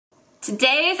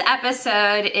Today's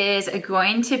episode is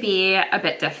going to be a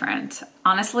bit different.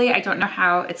 Honestly, I don't know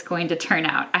how it's going to turn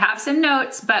out. I have some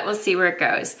notes, but we'll see where it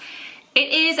goes.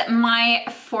 It is my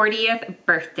 40th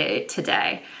birthday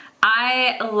today.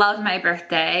 I love my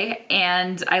birthday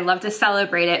and I love to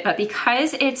celebrate it, but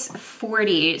because it's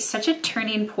 40, such a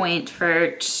turning point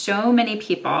for so many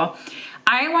people,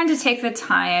 I wanted to take the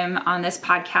time on this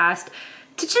podcast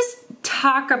to just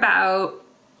talk about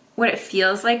what it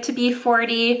feels like to be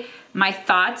 40, my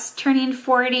thoughts turning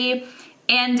 40,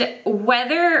 and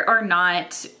whether or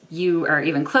not you are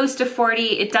even close to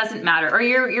 40, it doesn't matter, or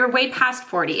you're way past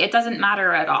 40, it doesn't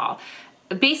matter at all.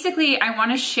 Basically, I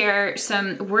want to share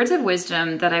some words of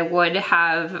wisdom that I would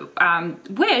have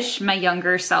wish my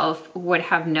younger self would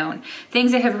have known.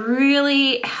 Things that have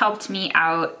really helped me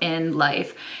out in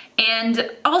life. And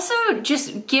also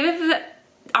just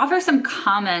offer some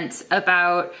comments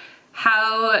about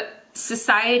how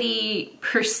society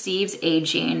perceives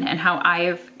aging and how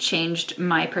I've changed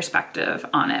my perspective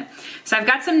on it. So I've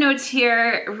got some notes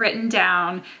here written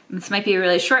down. This might be a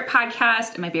really short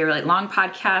podcast. It might be a really long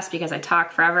podcast because I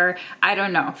talk forever. I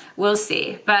don't know. We'll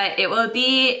see. But it will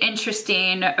be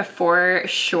interesting for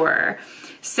sure.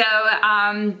 So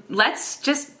let's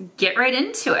just get right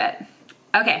into it.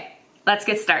 Okay, let's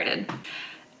get started.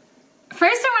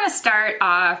 First, I want to start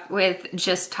off with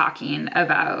just talking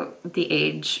about the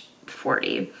age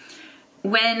 40.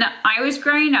 When I was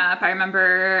growing up, I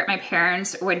remember my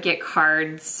parents would get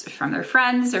cards from their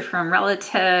friends or from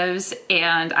relatives,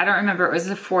 and I don't remember if it was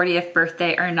the 40th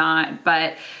birthday or not,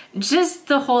 but just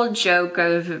the whole joke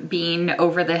of being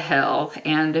over the hill.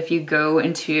 And if you go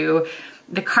into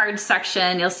the card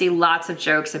section, you'll see lots of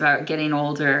jokes about getting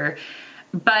older.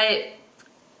 But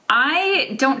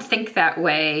I don't think that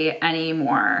way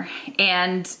anymore.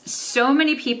 And so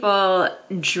many people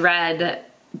dread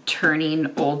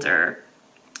turning older.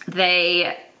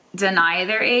 They deny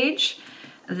their age.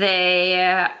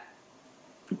 They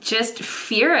just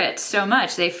fear it so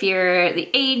much. They fear the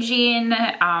aging,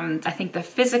 I think the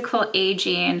physical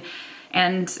aging,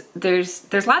 and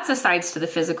there's lots of sides to the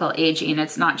physical aging.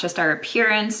 It's not just our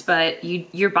appearance, but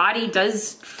your body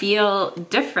does feel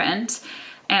different.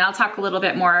 And I'll talk a little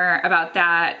bit more about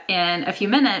that in a few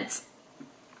minutes.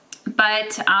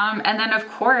 But, and then of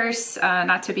course,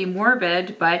 not to be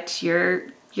morbid, but you're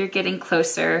getting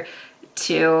closer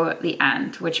to the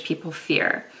end, which people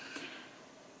fear.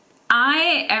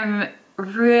 I am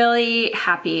really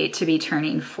happy to be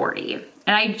turning 40,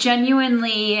 and I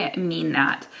genuinely mean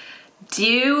that.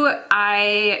 Do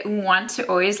I want to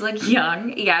always look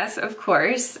young? Yes, of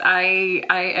course. I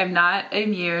am not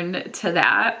immune to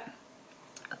that.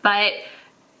 But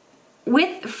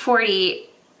with 40,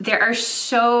 there are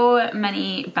so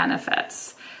many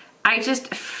benefits. I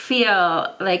just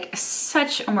feel like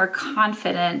such a more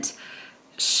confident,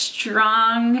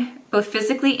 strong, both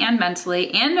physically and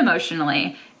mentally and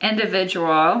emotionally,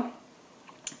 individual,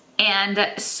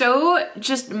 and so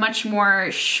just much more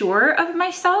sure of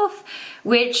myself,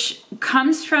 which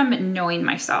comes from knowing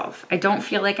myself. I don't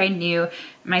feel like I knew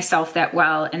myself that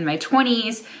well in my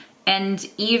 20s and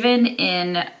even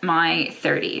in my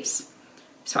 30s.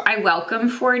 So I welcome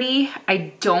 40.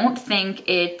 I don't think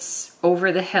it's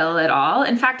over the hill at all.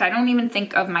 In fact, I don't even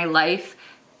think of my life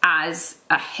as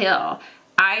a hill.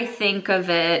 I think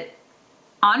of it,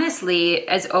 honestly,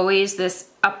 as always this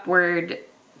upward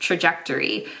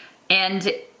trajectory.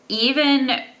 And even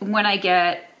when I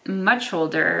get much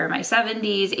older, my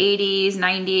 70s, 80s,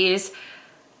 90s,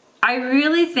 I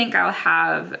really think I'll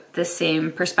have the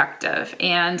same perspective.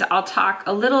 And I'll talk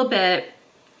a little bit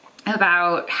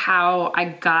about how I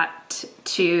got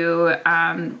to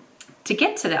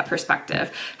get to that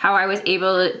perspective, how I was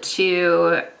able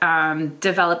to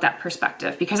develop that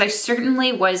perspective, because I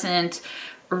certainly wasn't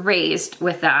raised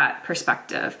with that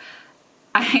perspective.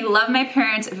 I love my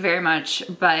parents very much,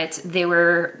 but they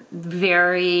were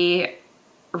very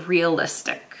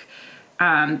realistic.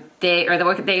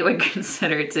 What they would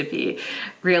consider to be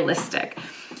realistic.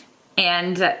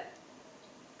 And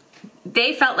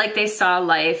they felt like they saw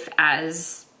life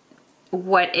as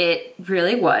what it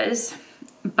really was,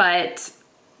 but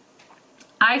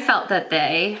I felt that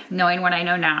they, knowing what I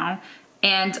know now,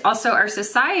 and also our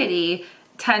society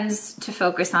tends to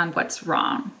focus on what's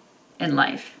wrong in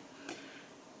life.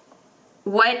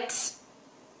 What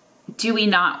do we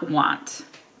not want?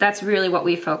 That's really what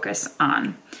we focus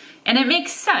on. And it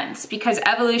makes sense because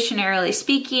evolutionarily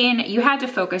speaking, you had to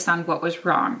focus on what was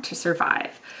wrong to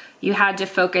survive. You had to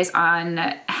focus on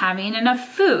having enough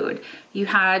food. You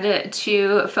had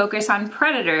to focus on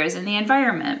predators in the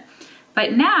environment.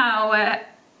 But now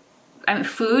I mean,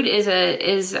 food is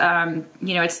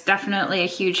you know, it's definitely a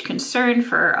huge concern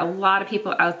for a lot of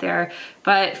people out there,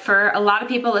 but for a lot of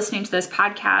people listening to this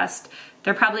podcast,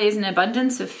 there probably is an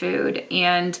abundance of food,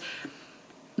 and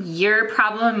your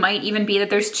problem might even be that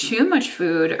there's too much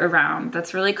food around.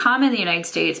 That's really common in the United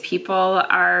States. People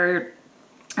are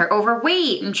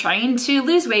overweight and trying to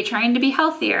lose weight, trying to be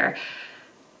healthier.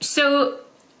 So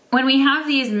when we have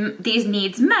these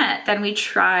needs met, then we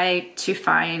try to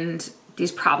find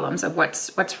these problems of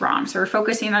what's wrong. So we're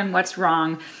focusing on what's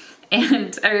wrong.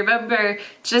 And I remember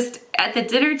just at the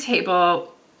dinner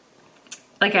table,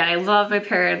 like, I love my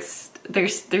parents,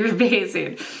 they're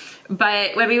amazing.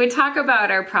 But when we would talk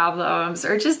about our problems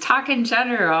or just talk in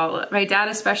general, my dad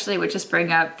especially would just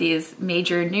bring up these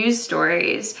major news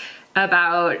stories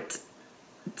about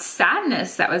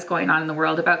sadness that was going on in the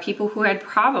world, about people who had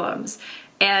problems.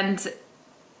 And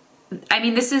I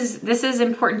mean, this is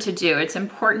important to do. It's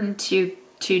important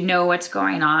to know what's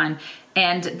going on.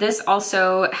 And this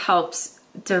also helps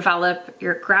develop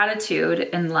your gratitude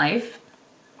in life.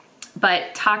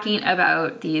 But talking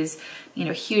about these, you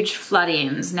know, huge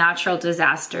floodings, natural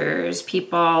disasters,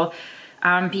 people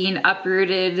being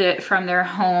uprooted from their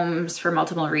homes for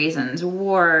multiple reasons,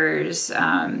 wars,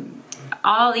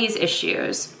 all these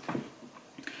issues,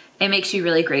 it makes you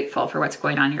really grateful for what's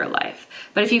going on in your life.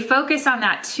 But if you focus on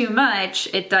that too much,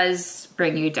 it does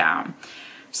bring you down.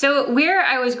 So where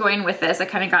I was going with this, I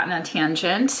kind of got on a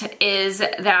tangent, is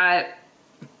that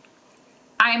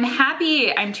I'm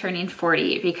happy I'm turning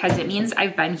 40 because it means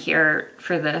I've been here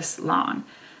for this long.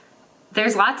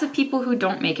 There's lots of people who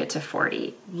don't make it to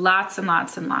 40, lots and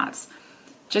lots and lots.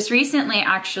 Just recently,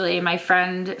 actually, my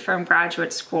friend from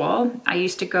graduate school, I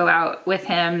used to go out with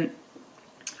him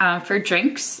for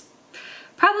drinks.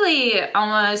 Probably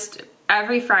almost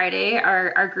every Friday,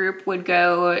 our group would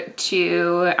go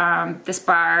to this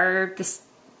bar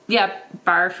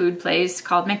food place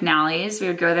called McNally's. We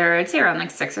would go there, I'd say around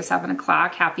like 6 or 7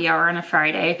 o'clock, happy hour on a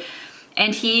Friday.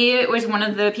 And he was one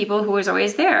of the people who was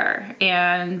always there.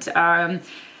 And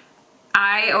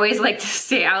I always liked to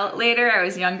stay out later. I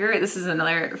was younger. This is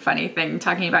another funny thing,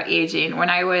 talking about aging. When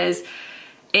I was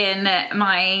in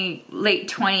my late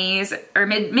 20s or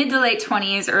mid to late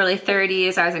 20s, early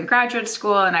 30s, I was in graduate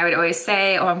school, and I would always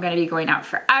say, oh, I'm going to be going out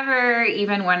forever.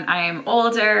 Even when I'm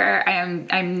older,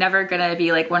 I'm never going to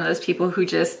be like one of those people who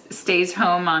just stays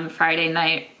home on Friday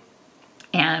night.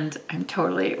 And I'm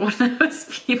totally one of those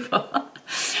people.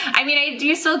 I mean, I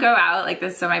do still go out like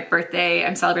this. So my birthday,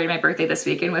 I'm celebrating my birthday this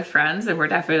weekend with friends, and we're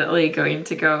definitely going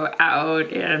to go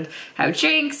out and have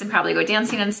drinks and probably go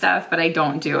dancing and stuff, but I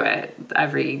don't do it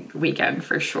every weekend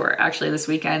for sure. Actually, this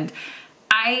weekend,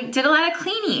 I did a lot of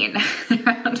cleaning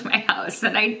around my house,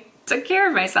 and I took care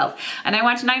of myself, and I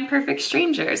watched 9 Perfect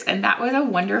Strangers, and that was a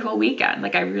wonderful weekend.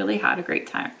 Like, I really had a great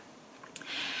time.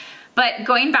 But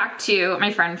going back to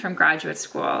my friend from graduate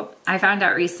school, I found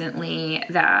out recently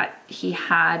that he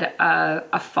had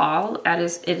a fall at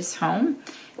his home,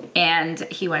 and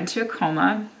he went to a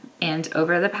coma, and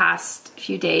over the past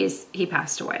few days, he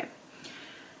passed away.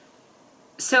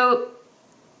 So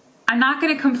I'm not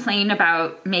going to complain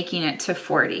about making it to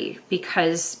 40,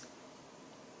 because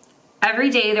every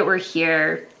day that we're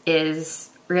here is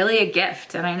really a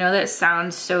gift. And I know that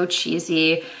sounds so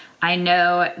cheesy. I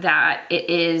know that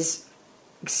it's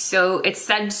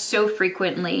said so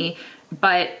frequently,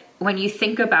 but when you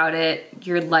think about it,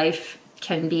 your life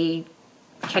can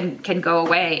go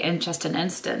away in just an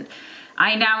instant.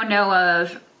 I now know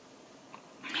of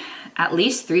at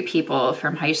least 3 people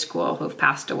from high school who've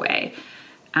passed away.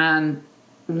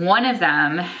 One of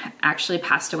them actually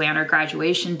passed away on our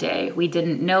graduation day. We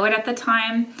didn't know it at the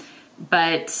time,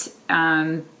 but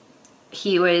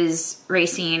he was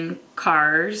racing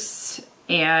cars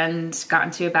and got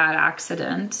into a bad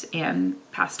accident and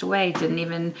passed away. Didn't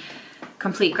even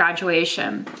complete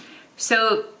graduation.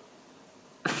 So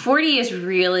 40 is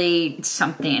really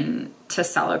something to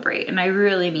celebrate, and I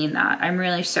really mean that. I'm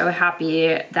really so happy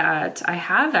that I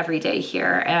have every day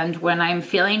here, and when I'm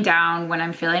feeling down, when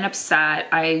I'm feeling upset,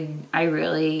 I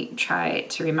really try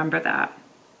to remember that.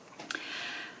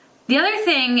 The other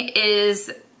thing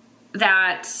is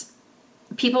that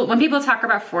when people talk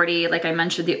about 40, like I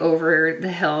mentioned, the over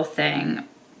the hill thing,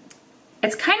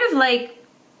 it's kind of like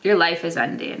your life is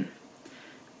ending,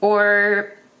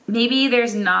 or maybe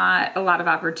there's not a lot of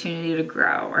opportunity to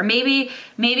grow, or maybe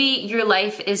your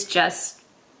life is just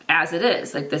as it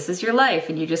is. Like, this is your life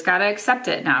and you just got to accept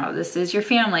it now. This is your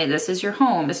family, this is your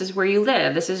home, this is where you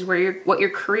live, this is where what your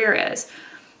career is.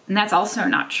 And that's also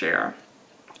not true.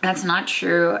 That's not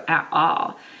true at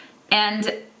all.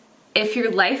 And if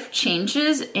your life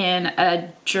changes in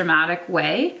a dramatic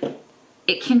way,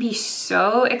 it can be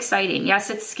so exciting. Yes,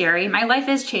 it's scary. My life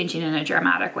is changing in a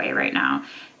dramatic way right now.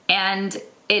 And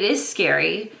it is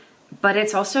scary, but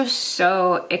it's also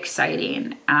so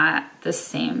exciting at the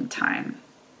same time.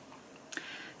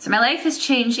 So my life is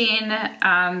changing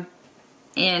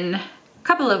in a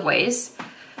couple of ways.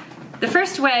 The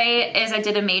first way is I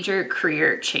did a major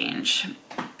career change.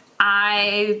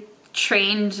 I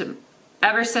trained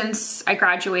ever since I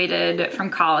graduated from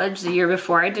college. The year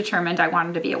before, I determined I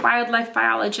wanted to be a wildlife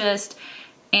biologist,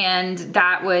 and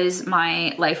that was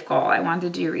my life goal. I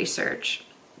wanted to do research.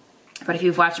 But if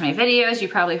you've watched my videos, you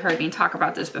probably heard me talk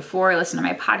about this before, listen to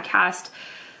my podcast.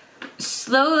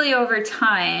 Slowly over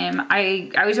time,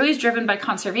 I was always driven by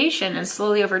conservation, and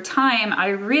slowly over time, I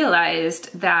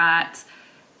realized that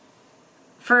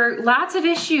for lots of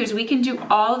issues, we can do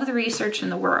all of the research in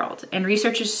the world, and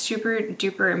research is super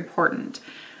duper important.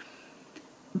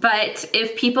 But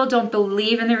if people don't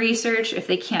believe in the research, if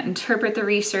they can't interpret the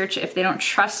research, if they don't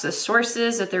trust the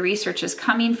sources that the research is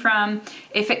coming from,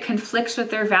 if it conflicts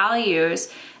with their values,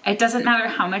 it doesn't matter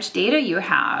how much data you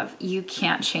have, you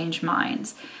can't change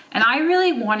minds. And I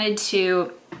really wanted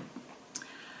to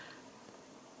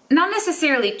not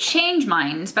necessarily change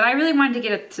minds, but I really wanted to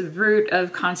get at the root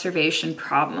of conservation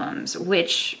problems,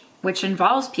 which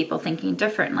involves people thinking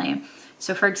differently.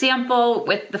 So for example,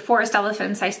 with the forest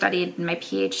elephants I studied in my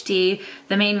PhD,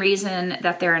 the main reason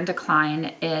that they're in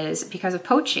decline is because of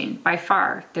poaching, by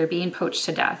far. They're being poached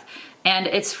to death. And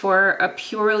it's for a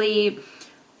purely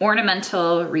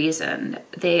ornamental reason.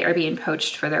 They are being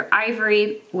poached for their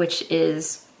ivory, which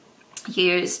is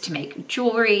used to make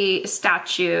jewelry,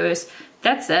 statues.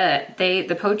 That's it.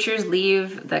 The poachers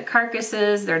leave the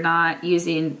carcasses, they're not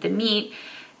using the meat,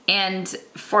 and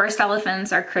forest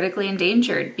elephants are critically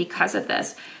endangered because of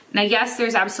this. Now, yes,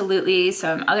 there's absolutely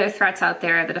some other threats out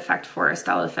there that affect forest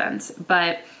elephants,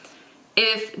 but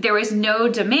if there was no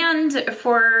demand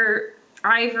for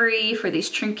ivory, for these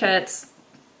trinkets,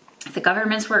 if the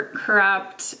governments were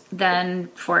corrupt, then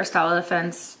forest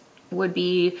elephants would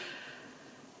be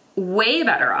way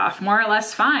better off, more or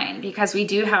less fine, because we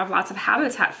do have lots of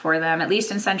habitat for them, at least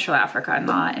in Central Africa,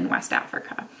 not in West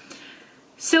Africa.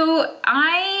 So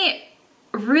I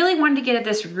really wanted to get at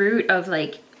this root of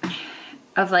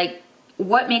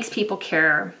what makes people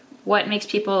care, what makes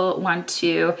people want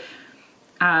to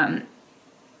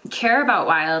care about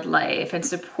wildlife and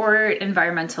support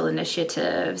environmental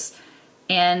initiatives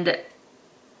and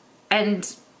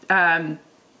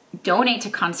donate to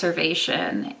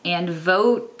conservation and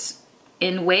vote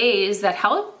in ways that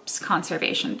helps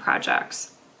conservation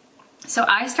projects. So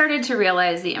I started to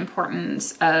realize the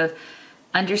importance of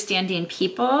understanding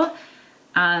people,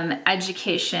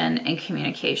 education, and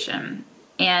communication.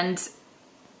 And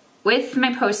with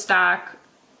my postdoc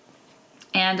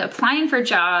and applying for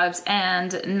jobs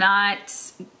and not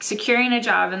securing a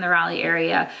job in the Raleigh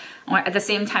area, at the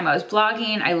same time I was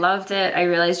blogging, I loved it. I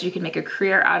realized you could make a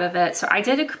career out of it. So I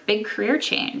did a big career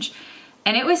change,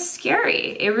 and it was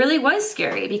scary. It really was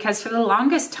scary, because for the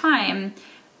longest time,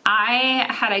 I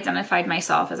had identified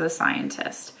myself as a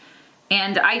scientist.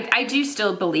 And I do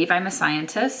still believe I'm a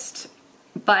scientist,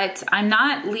 but I'm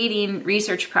not leading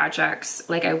research projects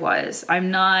like I was.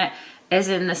 I'm not as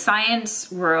in the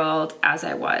science world as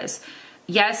I was.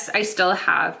 Yes, I still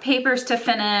have papers to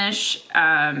finish.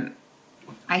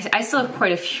 I still have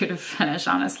quite a few to finish,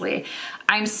 honestly.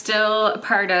 I'm still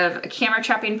part of camera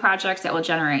trapping projects that will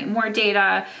generate more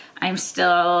data. I'm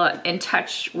still in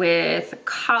touch with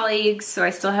colleagues, so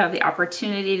I still have the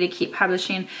opportunity to keep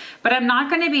publishing, but I'm not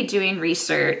going to be doing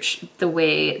research the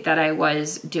way that I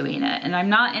was doing it, and I'm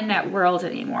not in that world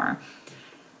anymore.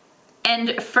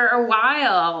 And for a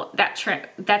while, that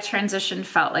transition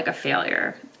felt like a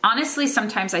failure. Honestly,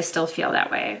 sometimes I still feel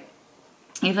that way,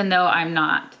 even though I'm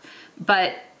not.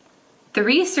 But the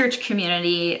research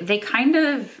community, they kind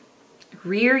of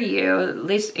rear you, at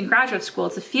least in graduate school,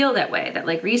 to feel that way, that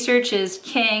like research is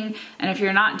king, and if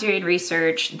you're not doing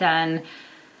research, then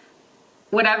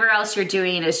whatever else you're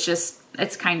doing is just,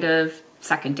 it's kind of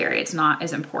secondary, it's not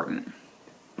as important.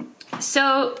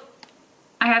 So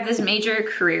I have this major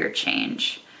career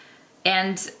change,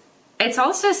 and it's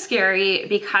also scary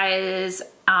because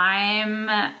I'm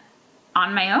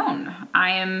on my own.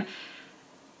 I am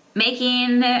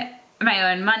making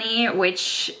my own money,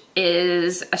 which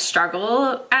is a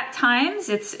struggle at times.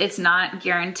 It's not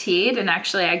guaranteed. And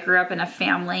actually, I grew up in a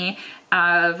family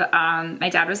of, my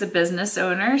dad was a business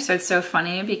owner. So it's so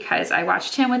funny because I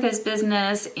watched him with his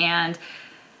business, and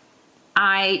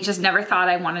I just never thought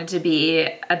I wanted to be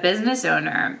a business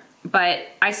owner. But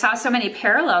I saw so many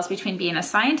parallels between being a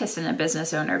scientist and a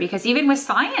business owner, because even with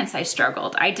science, I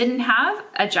struggled. I didn't have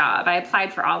a job. I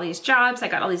applied for all these jobs. I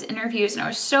got all these interviews, and I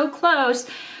was so close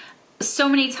so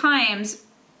many times.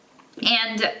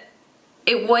 And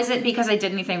it wasn't because I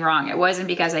did anything wrong. It wasn't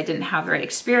because I didn't have the right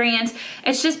experience.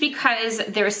 It's just because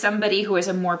there was somebody who was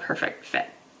a more perfect fit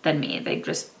than me. They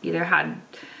just either had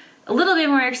a little bit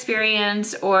more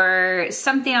experience or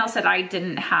something else that I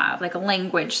didn't have, like a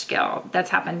language skill.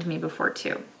 That's happened to me before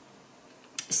too.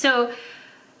 So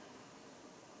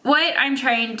what I'm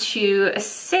trying to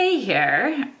say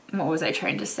here, what was I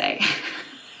trying to say?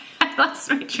 I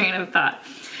lost my train of thought.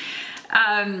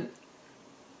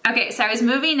 Okay, so I was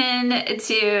moving in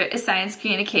to science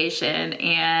communication,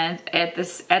 and at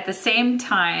the same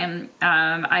time,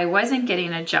 I wasn't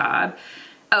getting a job.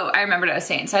 Oh, I remember what I was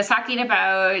saying. So I was talking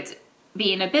about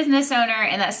being a business owner,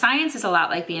 and that science is a lot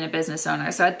like being a business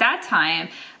owner. So at that time,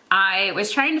 I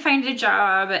was trying to find a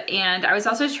job, and I was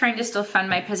also trying to still fund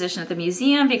my position at the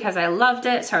museum because I loved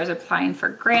it. So I was applying for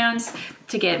grants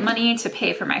to get money to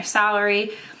pay for my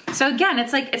salary. So again,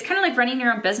 it's kind of like running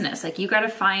your own business. Like, you got to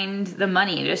find the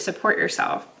money to support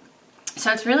yourself.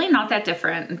 So it's really not that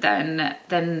different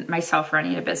than myself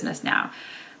running a business now.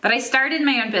 But I started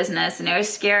my own business, and it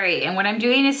was scary. And what I'm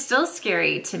doing is still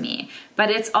scary to me,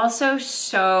 but it's also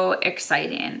so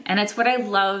exciting. And it's what I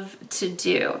love to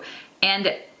do.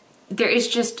 And there is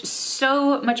just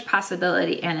so much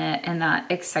possibility in it, and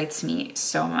that excites me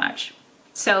so much.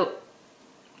 So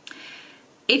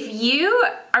if you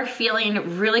are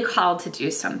feeling really called to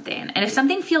do something, and if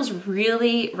something feels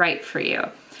really right for you,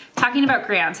 talking about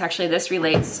grants, actually this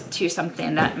relates to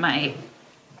something that my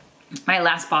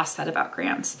last boss said about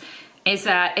grants, is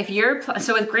that if you're,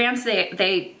 so with grants,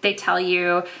 they tell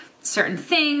you certain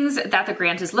things that the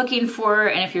grant is looking for,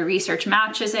 and if your research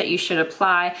matches it, you should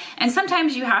apply. And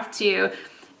sometimes you have to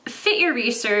fit your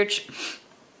research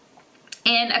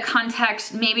in a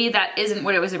context maybe that isn't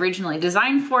what it was originally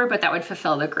designed for, but that would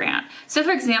fulfill the grant. So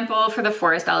for example, for the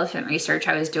forest elephant research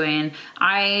I was doing,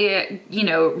 I,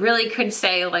 really could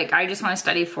say, like, I just want to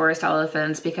study forest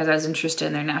elephants because I was interested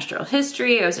in their natural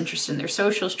history, I was interested in their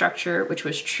social structure, which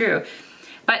was true.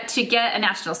 But to get a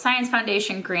National Science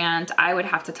Foundation grant, I would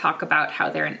have to talk about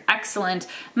how they're an excellent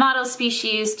model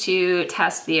species to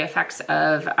test the effects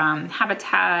of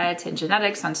habitat and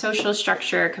genetics on social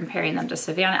structure, comparing them to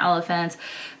savanna elephants,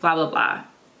 blah, blah, blah.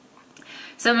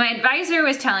 So my advisor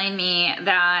was telling me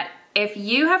that if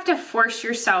you have to force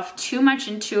yourself too much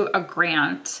into a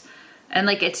grant, and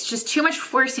like it's just too much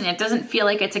forcing, it doesn't feel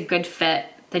like it's a good fit,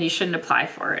 then you shouldn't apply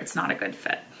for it. It's not a good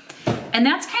fit. And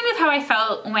that's kind of how I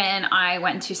felt when I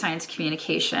went to science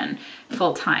communication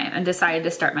full time and decided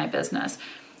to start my business.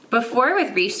 Before,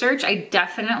 with research, I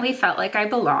definitely felt like I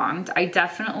belonged. I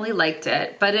definitely liked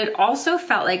it, but it also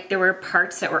felt like there were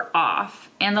parts that were off.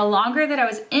 And the longer that I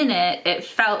was in it, it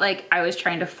felt like I was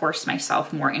trying to force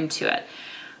myself more into it.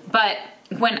 But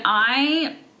when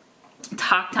I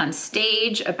talked on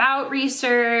stage about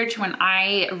research, when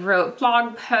I wrote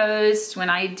blog posts, when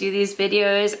I do these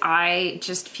videos, I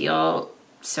just feel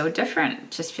so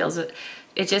different.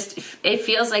 It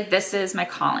feels like this is my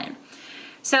calling.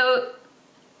 So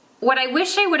what I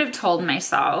wish I would have told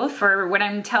myself, or what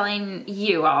I'm telling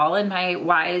you all in my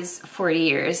wise 40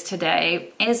 years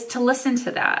today, is to listen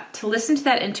to that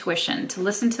intuition, to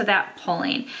listen to that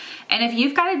pulling. And if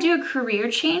you've got to do a career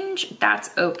change,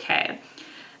 that's okay.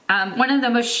 One of the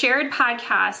most shared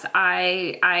podcasts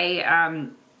I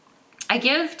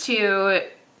give to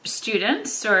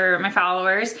students or my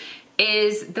followers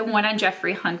is the one on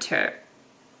Jeffrey Hunter.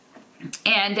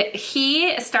 And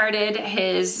he started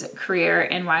his career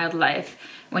in wildlife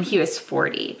when he was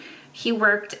 40. He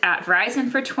worked at Verizon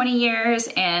for 20 years,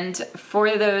 and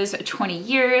for those 20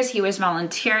 years, he was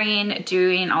volunteering,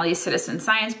 doing all these citizen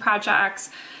science projects.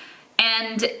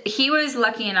 And he was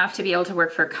lucky enough to be able to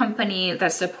work for a company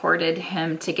that supported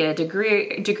him to get a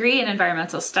degree in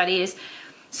environmental studies.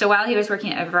 So while he was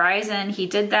working at Verizon, he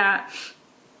did that,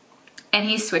 and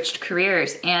he switched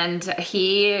careers, and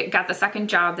he got the second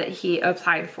job that he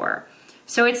applied for.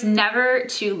 So it's never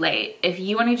too late. If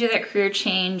you want to do that career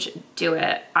change, do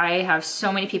it. I have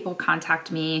so many people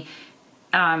contact me,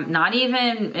 not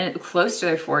even close to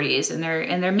their 40s, and they're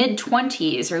in their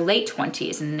mid-20s or late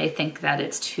 20s, and they think that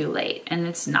it's too late, and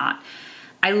it's not.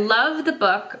 I love the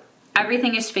book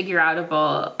Everything is Figure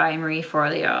Outable by Marie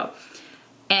Forleo.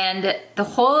 And the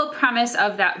whole premise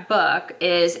of that book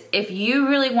is, if you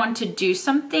really want to do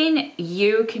something,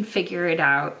 you can figure it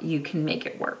out, you can make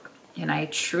it work. And I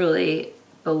truly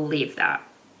believe that.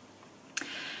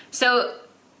 So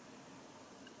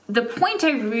the point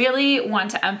I really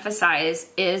want to emphasize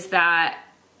is that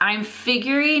I'm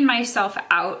figuring myself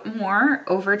out more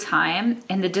over time,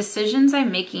 and the decisions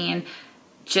I'm making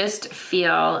just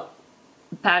feel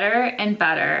better and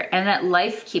better, and that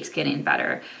life keeps getting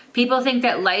better. People think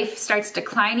that life starts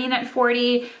declining at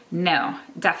 40. No,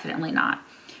 definitely not.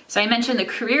 So I mentioned the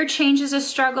career change is a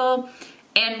struggle,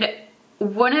 and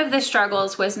one of the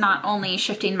struggles was not only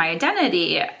shifting my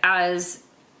identity as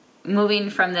moving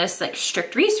from this like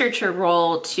strict researcher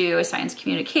role to a science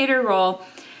communicator role,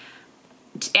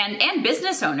 and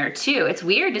business owner too. It's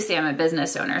weird to say I'm a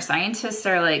business owner. Scientists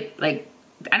are like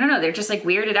I don't know, they're just like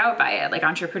weirded out by it. Like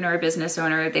entrepreneur, business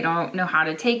owner, they don't know how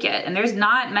to take it. And there's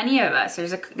not many of us.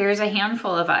 There's a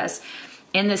handful of us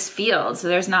in this field. So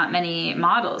there's not many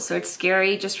models. So it's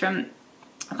scary just from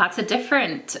lots of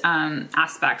different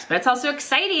aspects, but it's also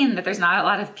exciting that there's not a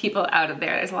lot of people out of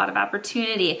there. There's a lot of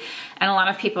opportunity and a lot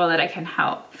of people that I can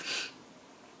help.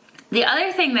 The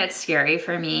other thing that's scary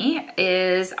for me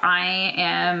is I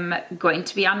am going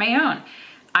to be on my own.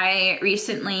 I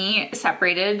recently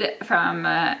separated from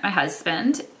my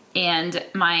husband, and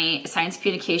my science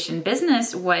communication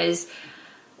business was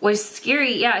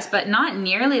scary, yes, but not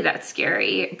nearly that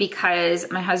scary, because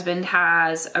my husband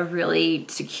has a really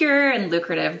secure and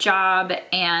lucrative job,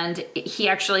 and he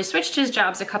actually switched his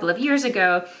jobs a couple of years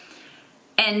ago.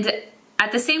 And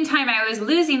at the same time I was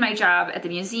losing my job at the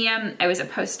museum, I was a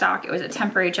postdoc, it was a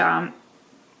temporary job,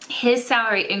 his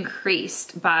salary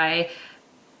increased by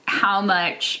how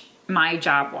much my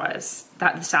job was,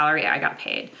 that the salary I got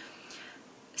paid.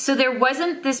 So there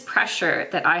wasn't this pressure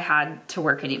that I had to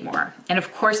work anymore. And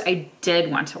of course I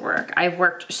did want to work. I've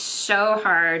worked so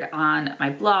hard on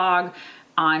my blog,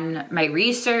 on my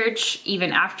research,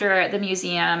 even after the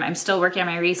museum, I'm still working on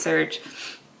my research.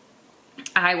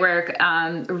 I work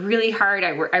really hard.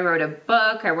 I wrote a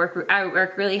book. I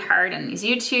work really hard on these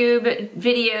YouTube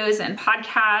videos and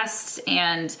podcasts,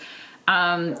 and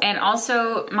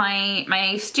also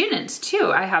my students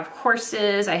too. I have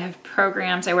courses, I have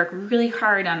programs, I work really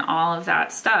hard on all of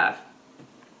that stuff.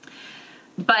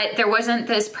 But there wasn't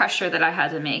this pressure that I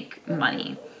had to make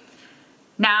money.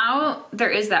 Now there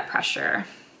is that pressure.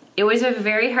 It was a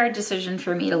very hard decision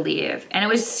for me to leave, and it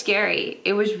was scary.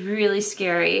 It was really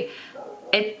scary.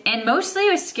 And mostly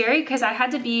it was scary because I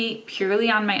had to be purely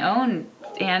on my own.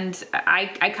 And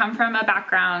I come from a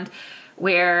background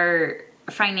where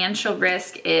financial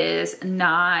risk is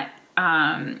not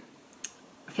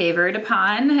favored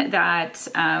upon. That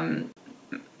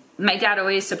my dad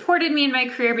always supported me in my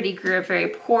career, but he grew up very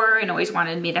poor and always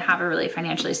wanted me to have a really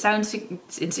financially sound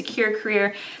and secure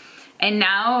career. And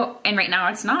right now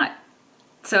it's not.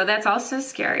 So that's also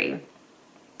scary.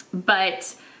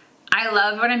 But I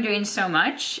love what I'm doing so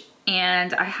much,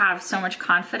 and I have so much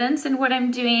confidence in what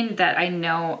I'm doing that I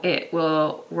know it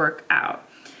will work out.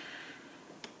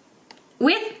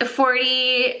 With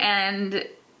 40 and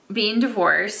being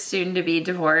divorced, soon to be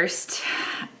divorced,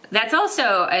 that's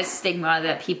also a stigma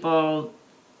that people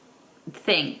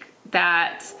think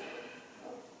that,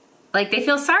 like, they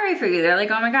feel sorry for you. They're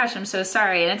like, oh my gosh, I'm so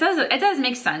sorry. And it does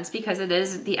make sense because it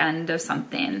is the end of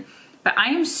something. But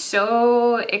I am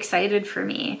so excited for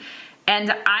me.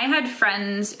 And I had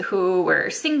friends who were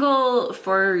single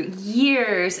for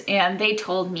years, and they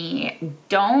told me,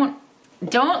 don't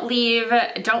leave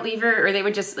her, or they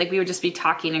would just, like, we would just be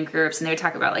talking in groups, and they would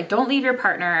talk about, like, don't leave your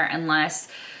partner unless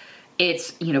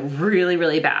it's, you know, really,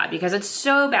 really bad, because it's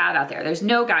so bad out there. There's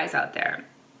no guys out there.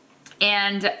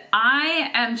 And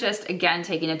I am just, again,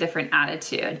 taking a different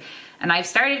attitude. And I've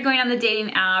started going on the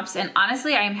dating apps, and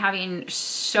honestly, I am having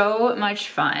so much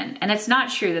fun. And it's not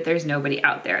true that there's nobody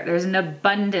out there. There's an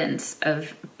abundance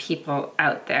of people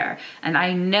out there. And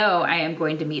I know I am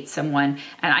going to meet someone,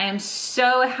 and I am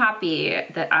so happy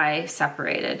that I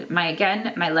separated.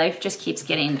 My life just keeps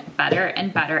getting better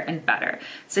and better and better.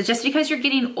 So just because you're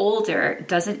getting older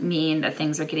doesn't mean that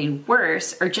things are getting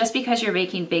worse, or just because you're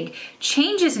making big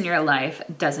changes in your life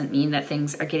doesn't mean that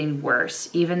things are getting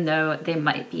worse, even though they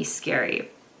might be scary.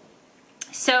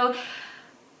 So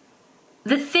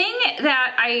the thing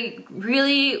that I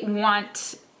really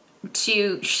want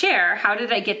to share, how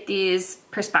did I get these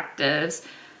perspectives?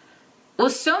 Well,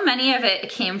 so many of it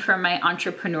came from my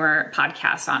entrepreneur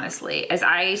podcast, honestly. As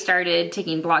I started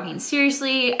taking blogging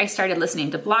seriously, I started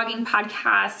listening to blogging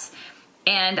podcasts,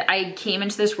 and I came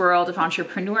into this world of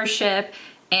entrepreneurship.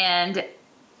 And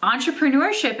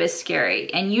entrepreneurship is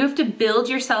scary, and you have to build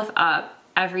yourself up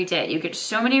every day. You get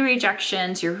so many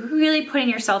rejections. You're really putting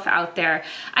yourself out there.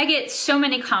 I get so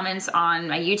many comments on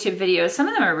my YouTube videos. Some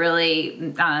of them are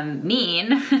really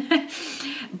mean,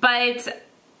 but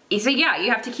so yeah,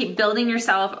 you have to keep building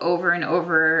yourself over and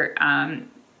over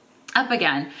up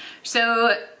again.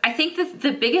 So I think that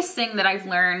the biggest thing that I've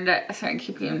learned, sorry, I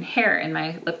keep getting hair in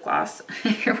my lip gloss.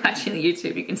 If you're watching the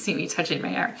YouTube, you can see me touching my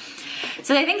hair.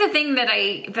 So I think the thing that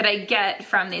I get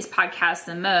from these podcasts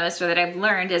the most, or that I've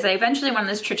learned, is I eventually went on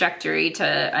this trajectory to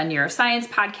a neuroscience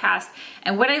podcast.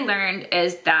 And what I learned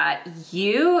is that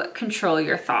you control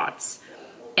your thoughts,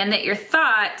 and that your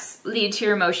thoughts lead to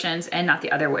your emotions and not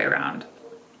the other way around.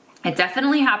 It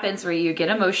definitely happens where you get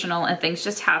emotional and things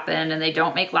just happen and they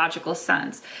don't make logical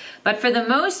sense. But for the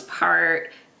most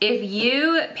part, if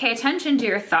you pay attention to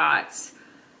your thoughts,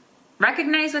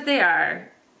 recognize what they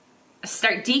are,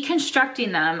 start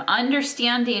deconstructing them,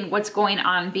 understanding what's going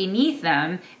on beneath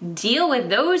them, deal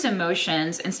with those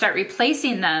emotions and start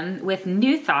replacing them with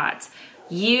new thoughts,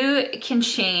 you can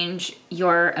change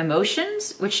your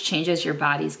emotions, which changes your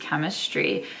body's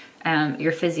chemistry,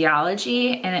 your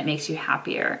physiology, and it makes you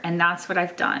happier. And that's what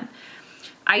I've done.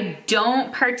 I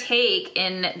don't partake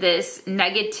in this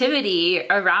negativity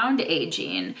around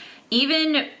aging.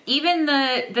 Even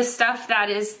the stuff that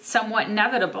is somewhat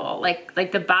inevitable,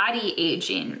 like the body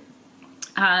aging.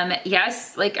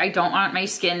 Yes, like I don't want my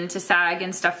skin to sag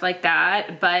and stuff like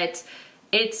that, but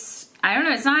it's, I don't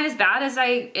know, it's not as bad as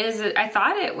I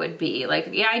thought it would be. Like,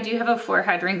 yeah, I do have a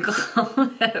forehead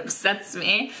wrinkle that upsets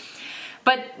me.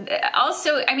 But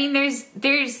also, I mean, there's,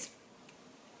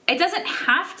 it doesn't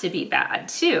have to be bad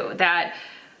too. That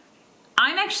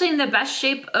I'm actually in the best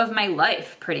shape of my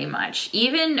life, pretty much.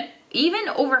 Even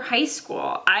over high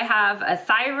school, I have a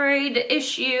thyroid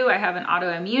issue. I have an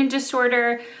autoimmune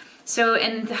disorder. So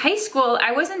in high school,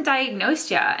 I wasn't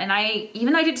diagnosed yet. And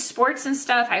even though I did sports and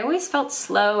stuff, I always felt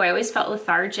slow. I always felt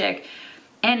lethargic.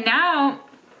 And now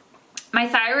my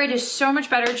thyroid is so much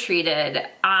better treated.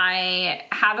 I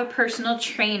have a personal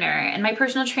trainer, and my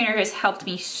personal trainer has helped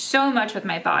me so much with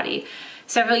my body.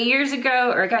 Several years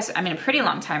ago, or I guess, I mean, a pretty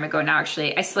long time ago now,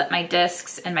 actually, I slipped my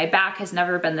discs and my back has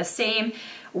never been the same.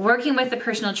 Working with the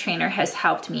personal trainer has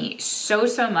helped me so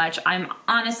much. I'm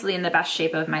honestly in the best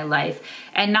shape of my life,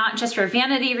 and not just for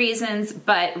vanity reasons,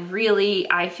 but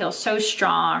really I feel so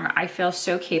strong. I feel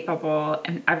so capable,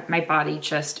 and my body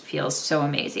just feels so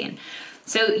amazing.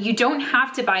 So you don't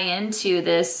have to buy into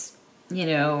this, you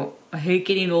know, I hate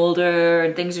getting older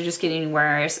and things are just getting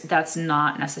worse. That's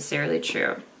not necessarily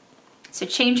true. So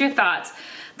change your thoughts.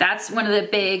 That's one of the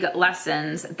big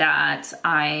lessons that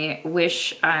I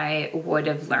wish I would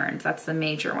have learned. That's the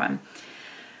major one.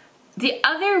 The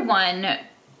other one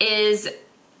is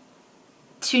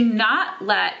to not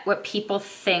let what people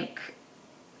think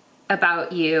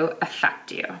about you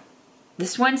affect you.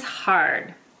 This one's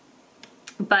hard,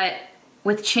 but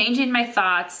with changing my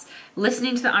thoughts,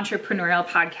 listening to the entrepreneurial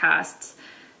podcasts,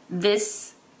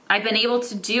 I've been able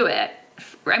to do it.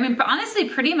 I mean, honestly,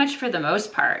 pretty much for the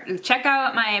most part. Check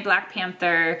out my Black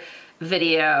Panther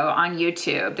video on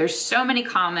YouTube. There's so many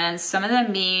comments, some of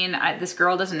them mean, this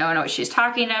girl doesn't know what she's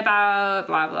talking about,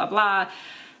 blah, blah, blah.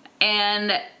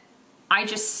 And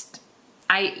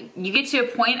you get to a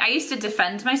point, I used to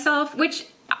defend myself, which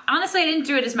honestly, I didn't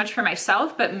do it as much for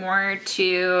myself, but more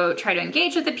to try to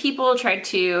engage with the people, try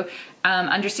to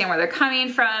understand where they're coming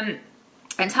from,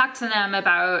 and talk to them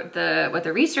about what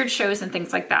the research shows and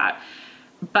things like that.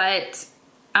 But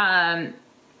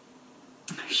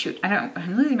shoot,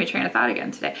 I'm losing my train of thought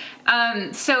again today.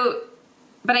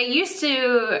 But I used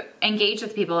to engage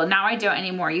with people, and now I don't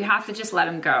anymore. You have to just let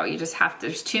them go. You just have to,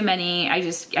 there's too many.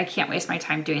 I can't waste my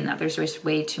time doing that. There's just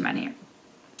way too many.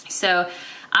 So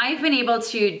I've been able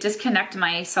to disconnect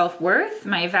my self-worth,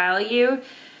 my value,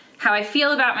 how I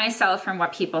feel about myself from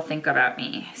what people think about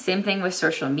me. Same thing with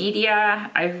social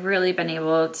media. I've really been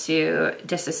able to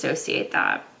disassociate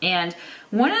that. And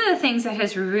one of the things that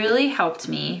has really helped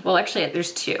me, well, actually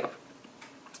there's two.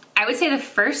 I would say the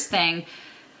first thing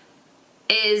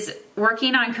is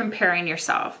working on comparing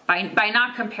yourself, by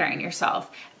not comparing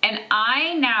yourself. And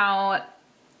I now,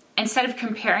 instead of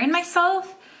comparing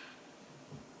myself,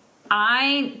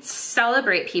 I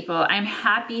celebrate people. I'm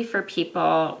happy for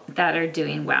people that are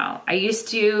doing well. I used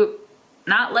to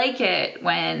not like it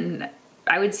when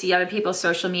I would see other people's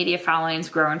social media followings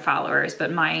grow in followers, but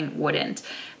mine wouldn't.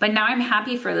 But now I'm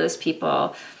happy for those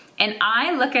people. And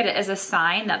I look at it as a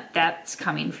sign that that's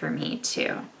coming for me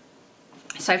too.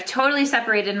 So I've totally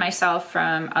separated myself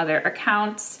from other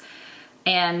accounts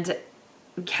and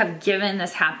have given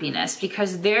this happiness,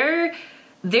 because their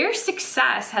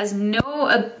success has no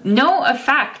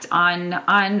effect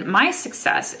on my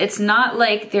success. It's not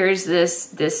like there's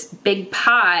this big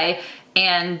pie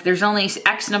and there's only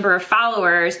X number of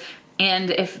followers,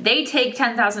 and if they take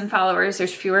 10,000 followers,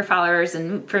 there's fewer followers.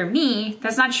 And for me,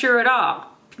 that's not true at all.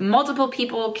 Multiple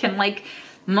people can like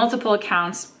multiple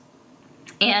accounts,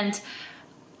 and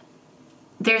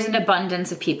there's an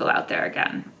abundance of people out there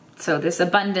again. So this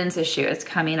abundance issue is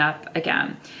coming up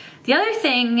again. The other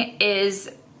thing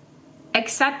is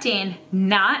accepting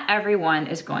not everyone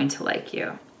is going to like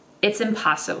you. It's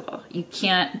impossible. You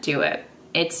can't do it.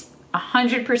 It's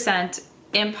 100%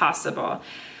 impossible.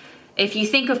 If you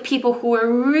think of people who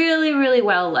are really, really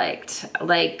well liked,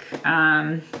 like,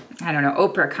 I don't know,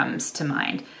 Oprah comes to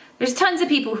mind. There's tons of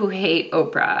people who hate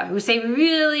Oprah, who say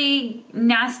really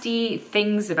nasty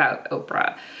things about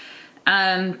Oprah.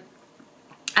 I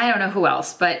don't know who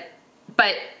else, but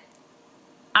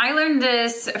I learned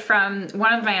this from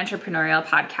one of my entrepreneurial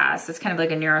podcasts. It's kind of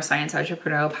like a neuroscience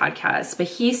entrepreneurial podcast, but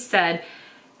he said,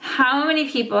 how many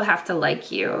people have to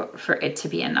like you for it to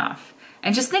be enough?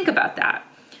 And just think about that.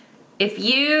 If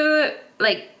you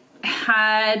like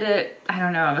had, I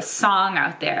don't know, a song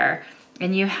out there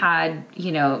and you had,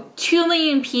 2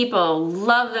 million people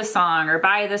love the song or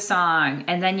buy the song,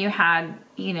 and then you had,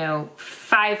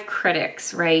 5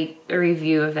 critics write a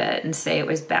review of it and say it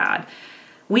was bad,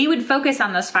 we would focus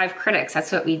on those 5 critics.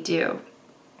 That's what we do.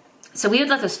 So we would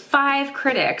let those 5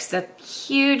 critics, that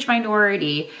huge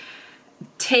minority,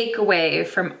 take away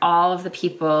from all of the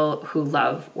people who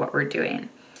love what we're doing.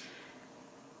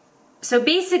 So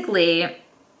basically,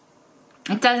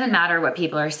 it doesn't matter what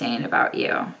people are saying about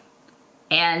you.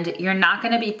 And you're not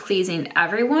going to be pleasing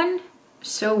everyone.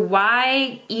 So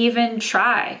why even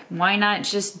try? Why not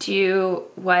just do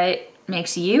what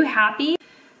makes you happy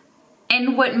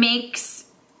and what makes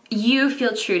you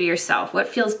feel true to yourself, what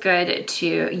feels good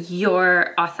to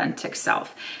your authentic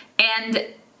self? And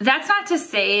that's not to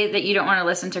say that you don't want to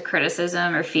listen to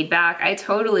criticism or feedback. I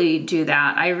totally do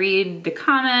that. I read the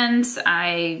comments,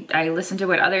 I listen to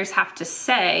what others have to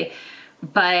say,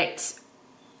 but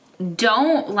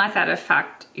don't let that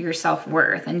affect your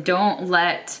self-worth, and don't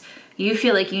let you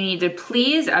feel like you need to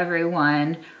please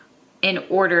everyone in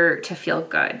order to feel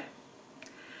good.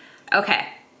 Okay,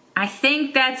 I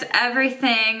think that's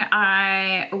everything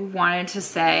I wanted to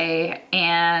say,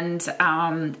 and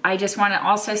I just want to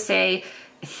also say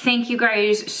thank you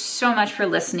guys so much for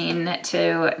listening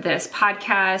to this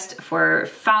podcast, for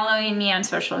following me on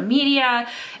social media.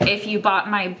 If you bought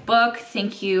my book,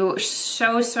 thank you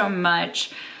so, so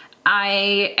much.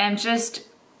 I am just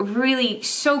really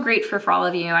so grateful for all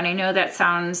of you, and I know that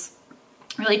sounds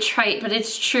really trite, but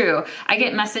it's true. I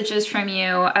get messages from you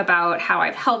about how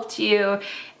I've helped you,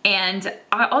 and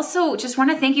I also just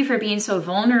want to thank you for being so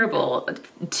vulnerable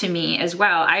to me as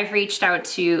well. I've reached out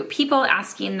to people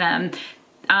asking them,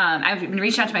 I've been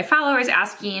reaching out to my followers,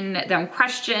 asking them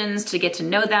questions to get to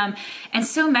know them. And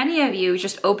so many of you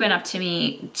just open up to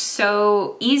me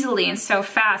so easily and so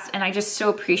fast. And I just so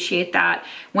appreciate that.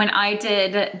 When I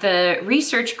did the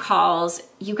research calls,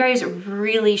 you guys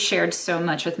really shared so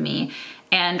much with me.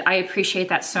 And I appreciate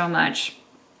that so much.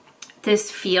 This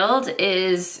field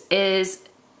is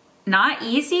not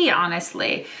easy,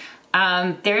 honestly.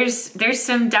 There's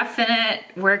some definite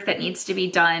work that needs to be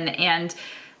done, and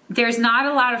there's not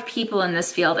a lot of people in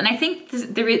this field. And I think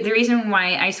the reason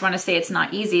why I just want to say it's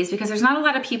not easy is because there's not a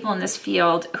lot of people in this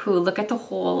field who look at the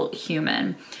whole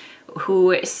human,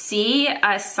 who see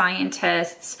us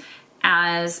scientists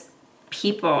as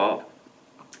people,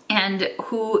 and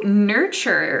who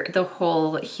nurture the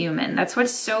whole human. That's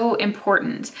what's so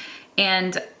important.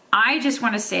 And I just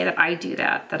want to say that I do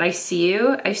that I see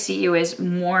you as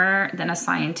more than a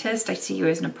scientist. I see you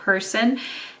as a person,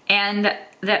 and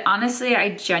that honestly,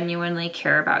 I genuinely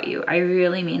care about you. I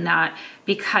really mean that,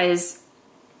 because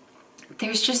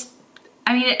there's just,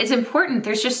 it's important.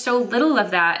 There's just so little of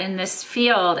that in this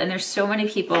field, and there's so many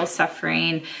people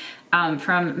suffering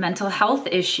from mental health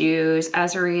issues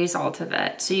as a result of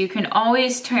it. So you can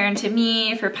always turn to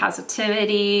me for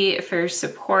positivity, for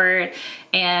support.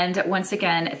 And once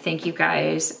again, thank you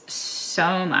guys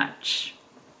so much.